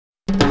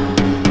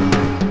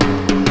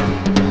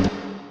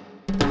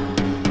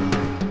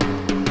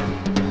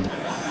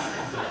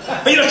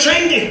you're a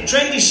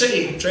trendy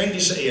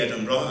city,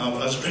 Edinburgh.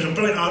 I read a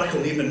brilliant article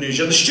in the Evening News.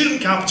 You're the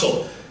student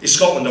capital of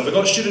Scotland. Have we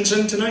got students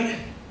in tonight?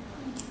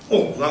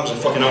 Oh, that was a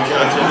fucking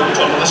accurate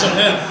journalism,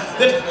 yeah.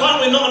 There's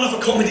apparently not enough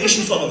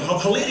accommodation for them. A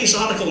hilarious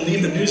article in the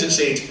Evening News that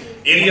said,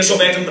 areas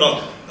of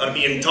Edinburgh are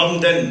being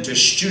turned into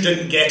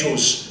student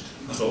ghettos.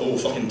 I thought, oh,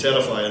 fucking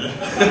terrifying, eh?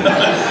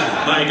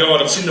 My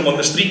God, I've seen them on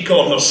the street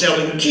corner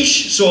selling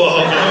quiche, so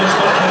I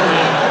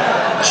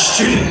have, a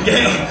student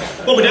ghetto.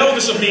 What would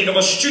Elvis have made of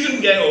a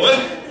student ghetto, eh?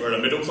 Where a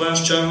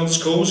middle-class child's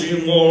cosy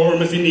and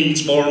warm. If he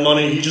needs more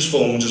money, he just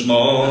phones his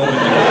mom.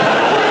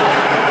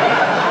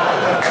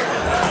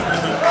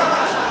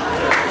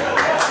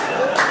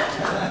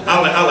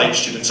 I like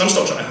students. I'm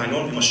still trying to hang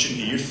on to my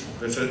student youth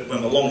with my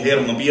long hair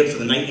and my beard for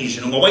the 90s.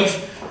 You know, my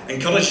wife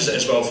encourages it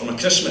as well. For my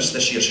Christmas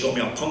this year, she got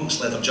me a Punk's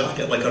leather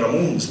jacket, like a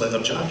Ramones leather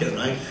jacket,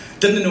 right?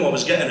 Didn't know I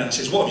was getting it. I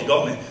says, what have you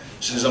got me?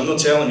 She says, I'm not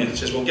telling you. She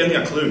says, well, give me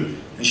a clue.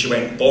 And she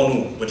went,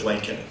 Bono would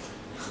like it.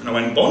 And I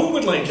went, Bono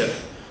would like it.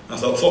 And I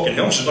thought, fucking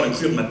hell, she's going to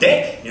include my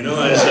dick, you know,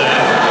 as...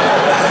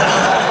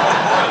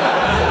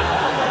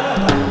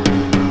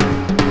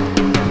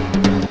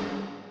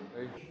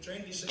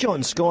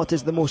 John Scott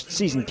is the most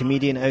seasoned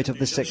comedian out of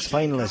the 6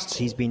 finalists.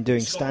 He's been doing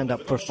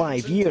stand-up for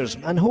 5 years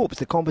and hopes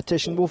the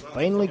competition will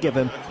finally give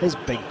him his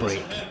big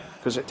break.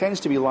 Because it tends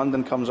to be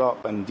London comes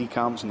up and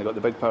decamps and they've got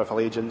the big powerful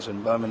agents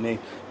and they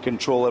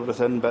control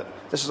everything, but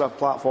this is a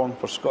platform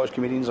for Scottish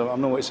comedians. I'm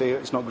not going to say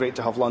it's not great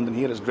to have London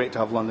here, it's great to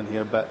have London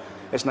here, but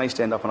it's nice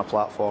to end up on a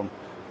platform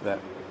that,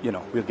 you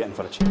know, we're getting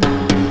for a cheap.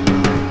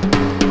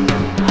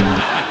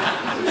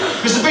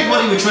 Because the big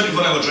worry with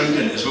 24-hour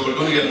drinking is we're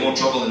going to get more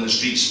trouble in the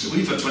streets.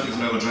 We've had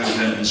 24-hour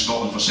drinking in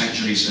Scotland for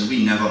centuries and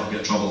we never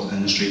get trouble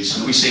in the streets.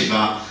 And we save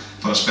that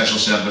for a special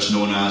service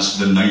known as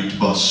the night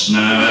bus.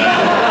 Now,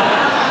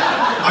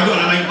 I got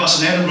on a night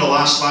bus in Edinburgh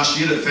last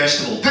year at the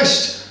festival,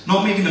 pissed,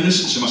 not making a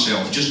nuisance of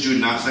myself, just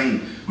doing that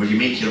thing where you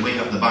make your way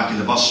up the back of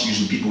the bus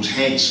using people's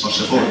heads for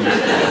support.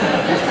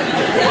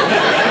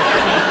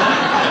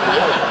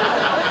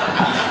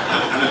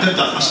 I did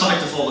that. I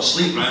started to fall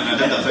asleep, right? And I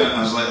did that thing, and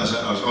I was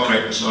all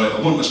right, it's all right. I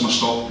won't miss my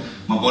stop.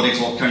 My body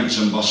clock counts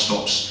in bus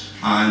stops.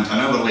 And an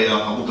hour later,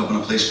 I woke up in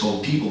a place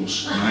called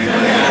Peebles, right?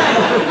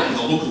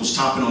 With the locals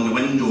tapping on the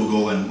window,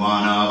 going,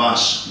 "One of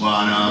us,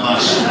 one of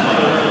us, one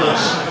of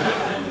us."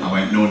 I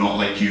went, "No, not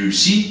like you.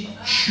 See,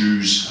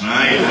 shoes,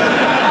 right?"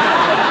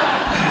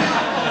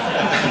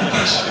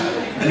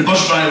 And the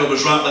bus driver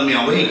was rattling me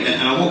awake,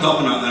 and I woke up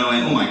and I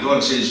went, "Oh my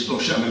God!" He says, "Oh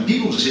shit, I'm in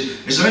Peebles." I said,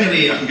 "Is there any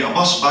way I can get a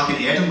bus back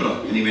into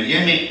Edinburgh?" And he went,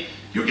 "Yeah, mate,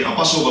 you'll get a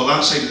bus over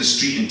that side of the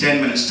street in 10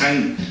 minutes'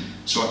 time."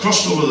 So I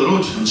crossed over the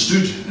road and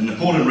stood in the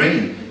pouring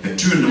rain at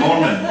 2 in the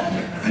morning,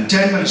 and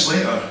 10 minutes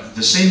later,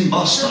 the same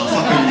bus done a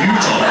fucking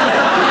U-turn.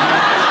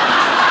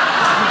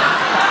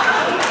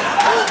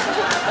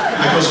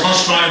 Because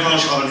bus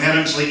drivers are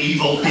inherently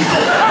evil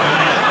people.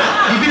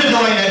 You've been a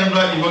delight,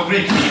 Edinburgh. You've got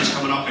great comedians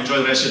coming up. Enjoy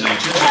the rest of the night.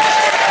 Cheers.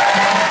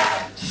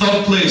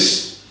 3rd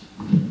place.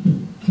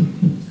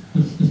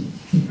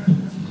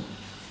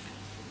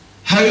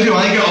 How do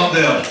I get up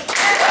there?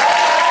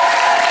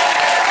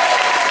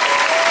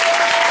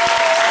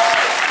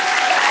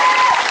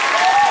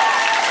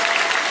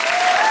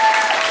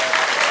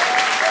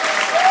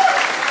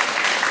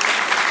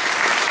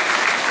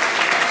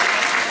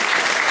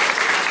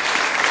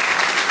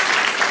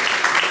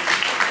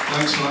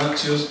 Thanks for that,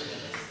 cheers.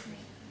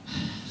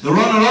 The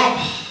runner-up.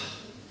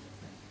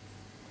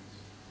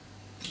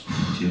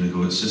 Here we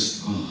go, it's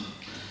just... Oh.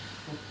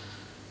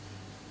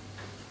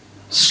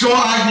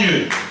 Scott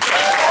Agnew.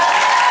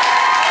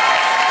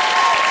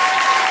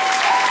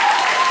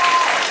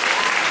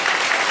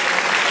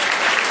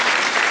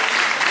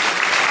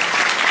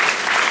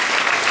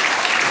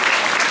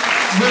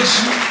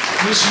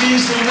 Which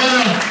means the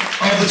winner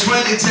of the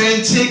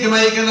 2010 Take the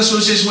Mic in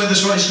association with the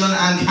Scottish Gun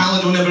and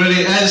Caledonia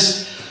Brewery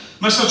is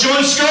Mr.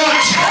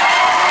 JohnScott.